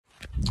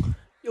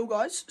Yo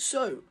guys,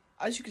 so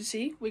as you can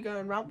see, we're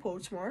going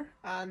rampworld tomorrow,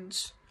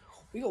 and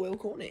we got Will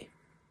Courtney.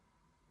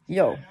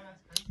 Yo.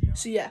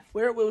 So yeah,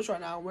 we're at Will's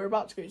right now. We're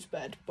about to go to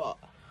bed, but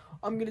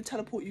I'm gonna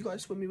teleport you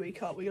guys when we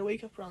wake up. We're gonna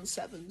wake up around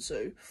 7,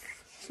 so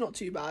it's not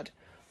too bad.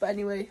 But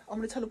anyway, I'm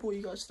gonna teleport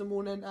you guys to the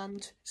morning,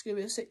 and it's gonna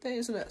be a sick day,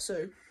 isn't it?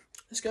 So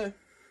let's go.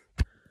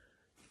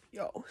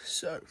 Yo,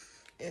 so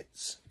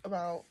it's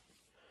about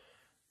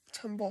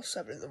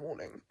 7:10 in the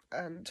morning,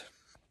 and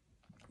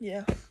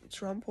yeah, it's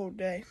rampworld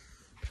day.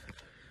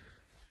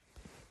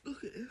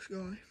 Look at this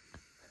guy.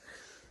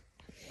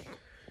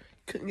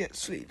 Couldn't get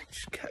sleep,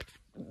 just kept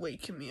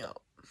waking me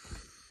up.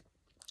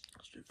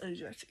 Just an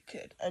energetic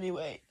kid.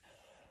 Anyway,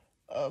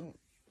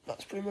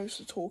 that's pretty much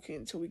the talking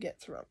until we get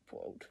to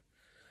rampworld.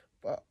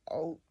 But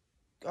I'll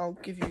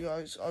give you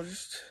guys, I'll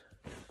just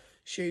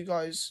show you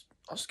guys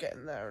us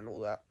getting there and all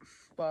that.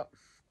 But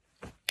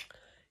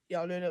yeah,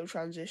 I'll do a little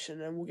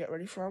transition and we'll get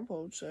ready for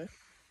rampworld. So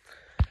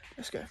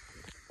let's go.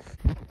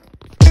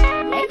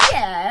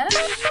 Yeah.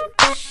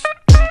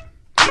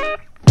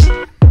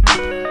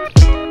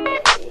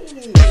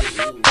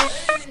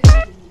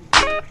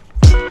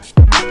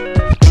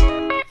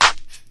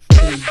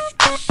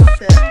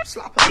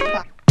 Slap it on the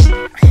back.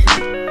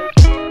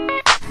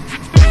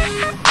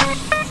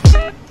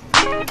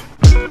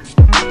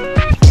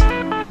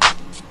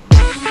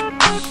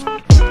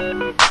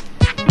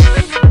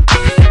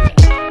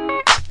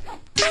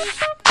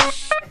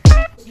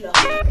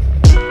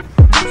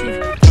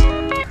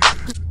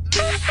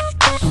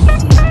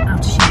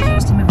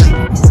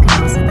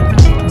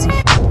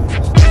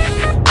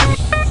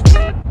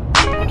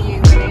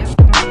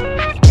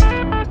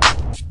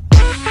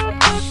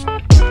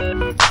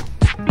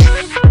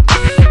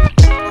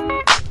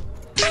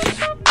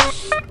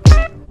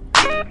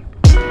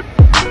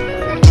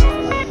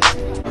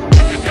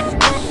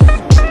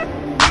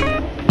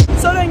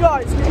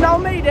 Guys, we've now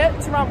made it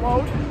to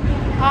rampworld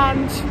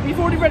and we've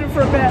already ridden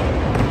for a bit,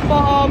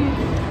 but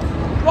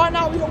right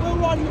now we've got Will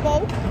riding the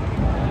bowl,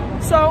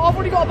 so I've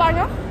already got a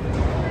banger.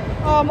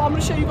 I'm going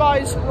to show you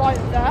guys right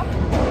there.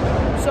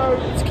 So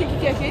it's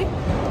kicky,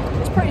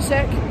 it's pretty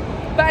sick.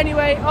 But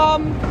anyway,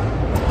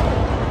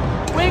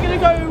 we're going to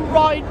go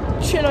ride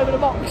chill over the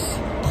box,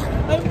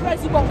 over the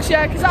resi box,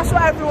 yeah, because that's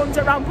what everyone's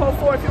at rampworld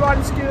for if you're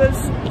riding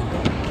scooters.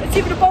 It's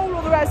either the bowl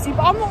or the resi,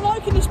 but I'm not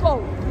liking this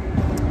bowl.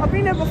 I've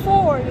been there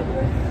before and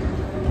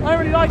I don't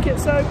really like it,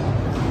 so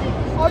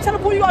I'll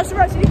teleport you guys to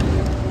Resi.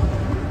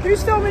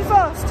 Who's filming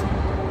first?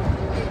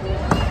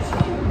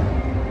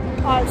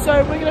 Alright,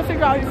 so we're going to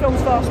figure out who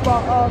films first,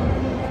 but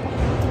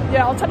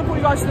yeah, I'll teleport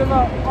you guys to the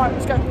remote. Alright,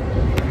 let's go.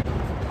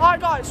 Alright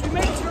guys, we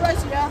made it to the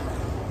Resi,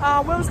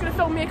 yeah? Will's going to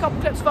film me a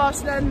couple clips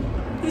first, and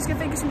then he's going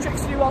to think of some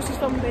tricks to do whilst he's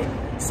filming me.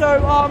 So,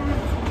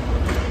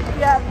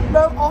 yeah,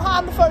 no, I'll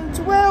hand the phone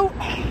to Will,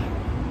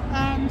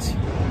 and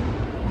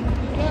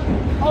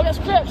yeah, I'll get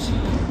some clips.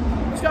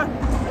 Let's go.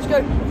 Let's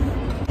go.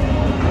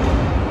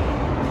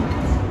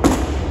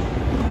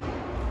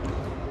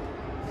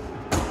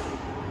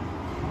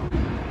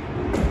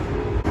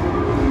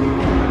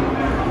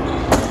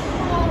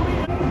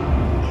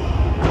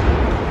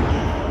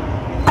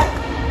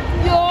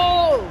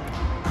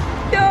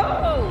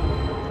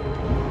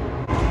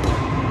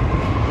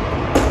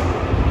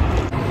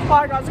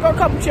 Alright guys, I've got a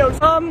couple of chills.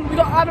 We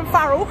got Adam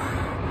Farrell.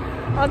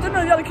 I don't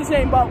know the other kid's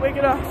name, but we're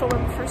gonna film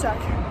him for a sec.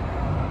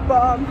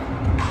 But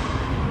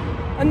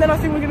and then I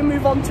think we're going to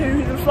move on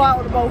to the fly out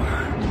of the bowl.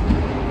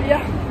 But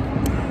yeah.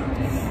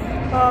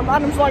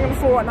 Adam's lying on the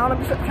floor right now. Let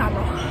me flip the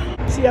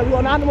camera. So yeah, we've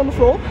got an Adam on the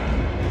floor.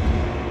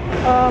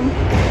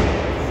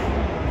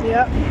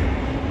 Yeah.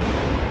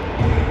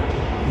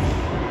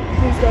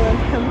 Who's going?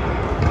 Him.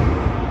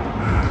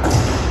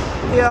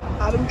 Yeah,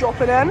 Adam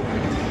dropping in.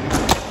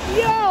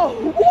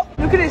 Yo! What?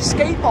 Look at this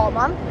skate park,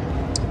 man.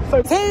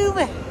 YouTube!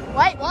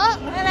 Wait, what?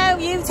 Hello,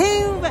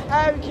 YouTube!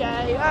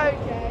 Okay.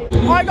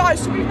 Alright guys,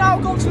 so we've now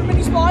got to the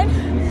mini spine,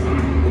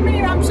 the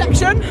mini ramp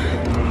section.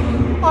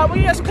 Alright, we're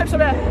gonna get some clips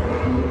of it.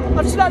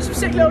 I've just learned some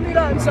sick little new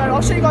learns, so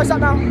I'll show you guys that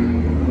now.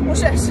 Watch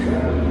this.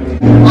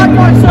 Alright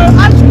guys, so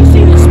as you can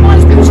see, the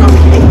spine's pretty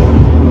chunky.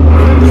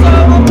 So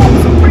I've got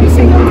some pretty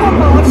sick little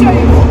combo, I'll show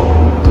you.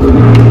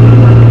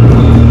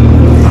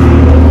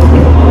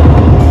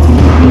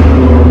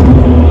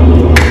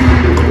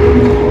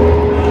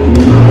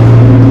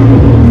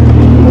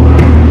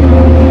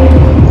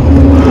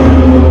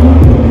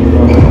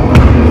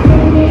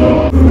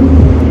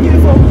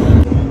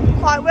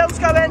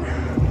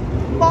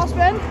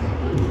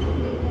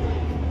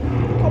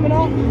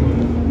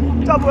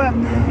 Double whip.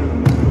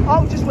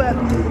 Oh, just whip.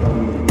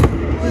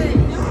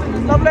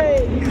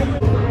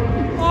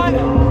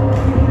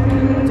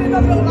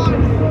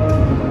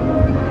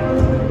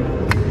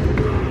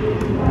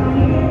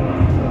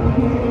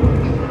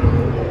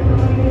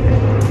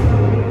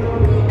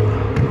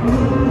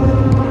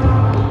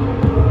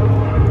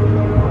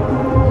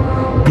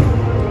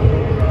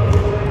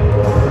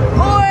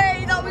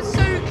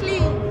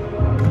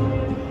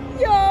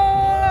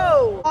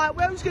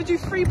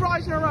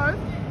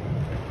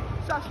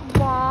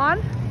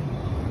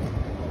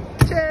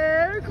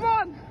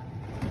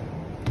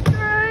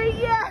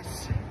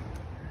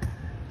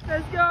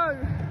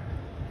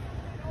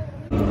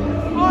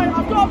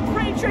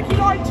 tricky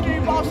line to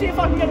do, but I'll see if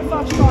I can get it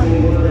first try.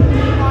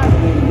 Right.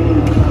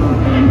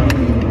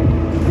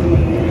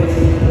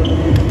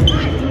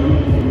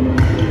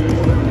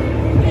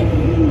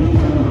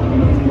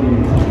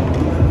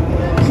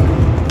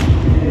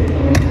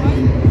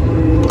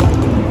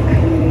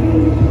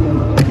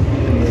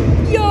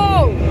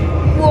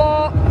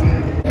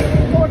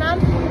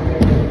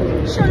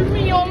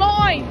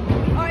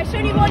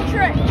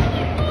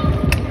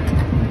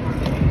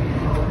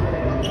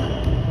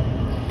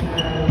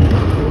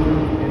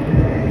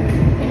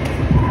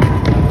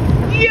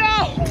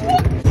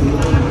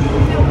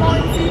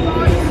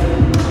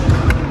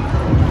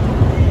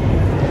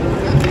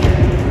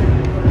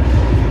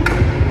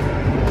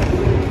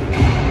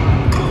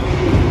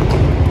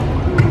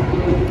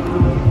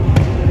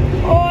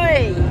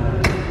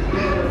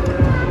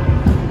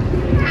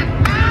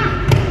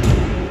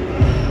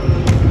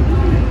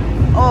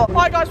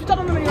 Alright guys, we've done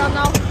on the mini round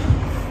now.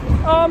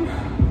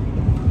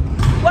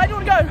 Where do you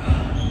want to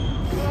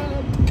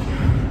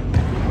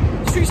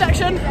go? Street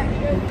section?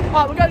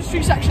 Alright, we're going to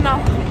street section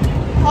now.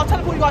 I'll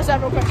teleport you guys there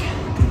real quick.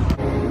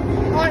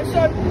 Alright,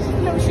 so this is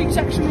the little street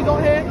section we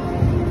got here.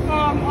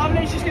 I'm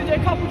literally just going to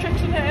do a couple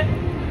tricks in here,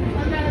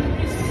 and then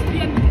it's the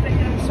end of the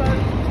video, so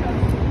let's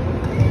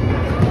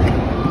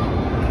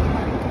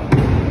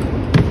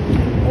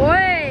go.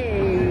 Oi!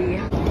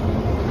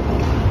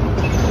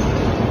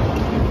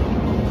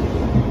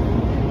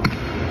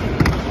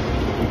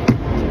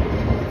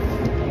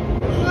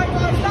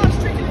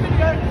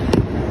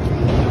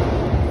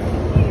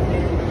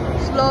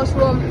 Last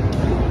one.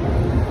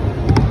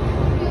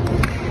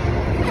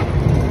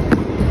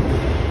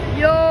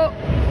 Yo!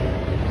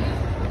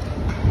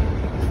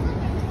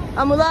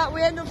 And with that,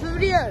 we end up the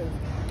video.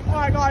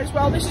 Alright guys,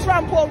 well this is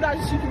rampworld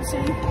as you can see.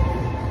 And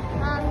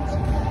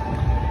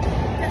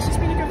yes, it's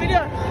been a good video.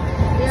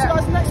 Yeah. See you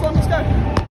guys in the next one, let's go.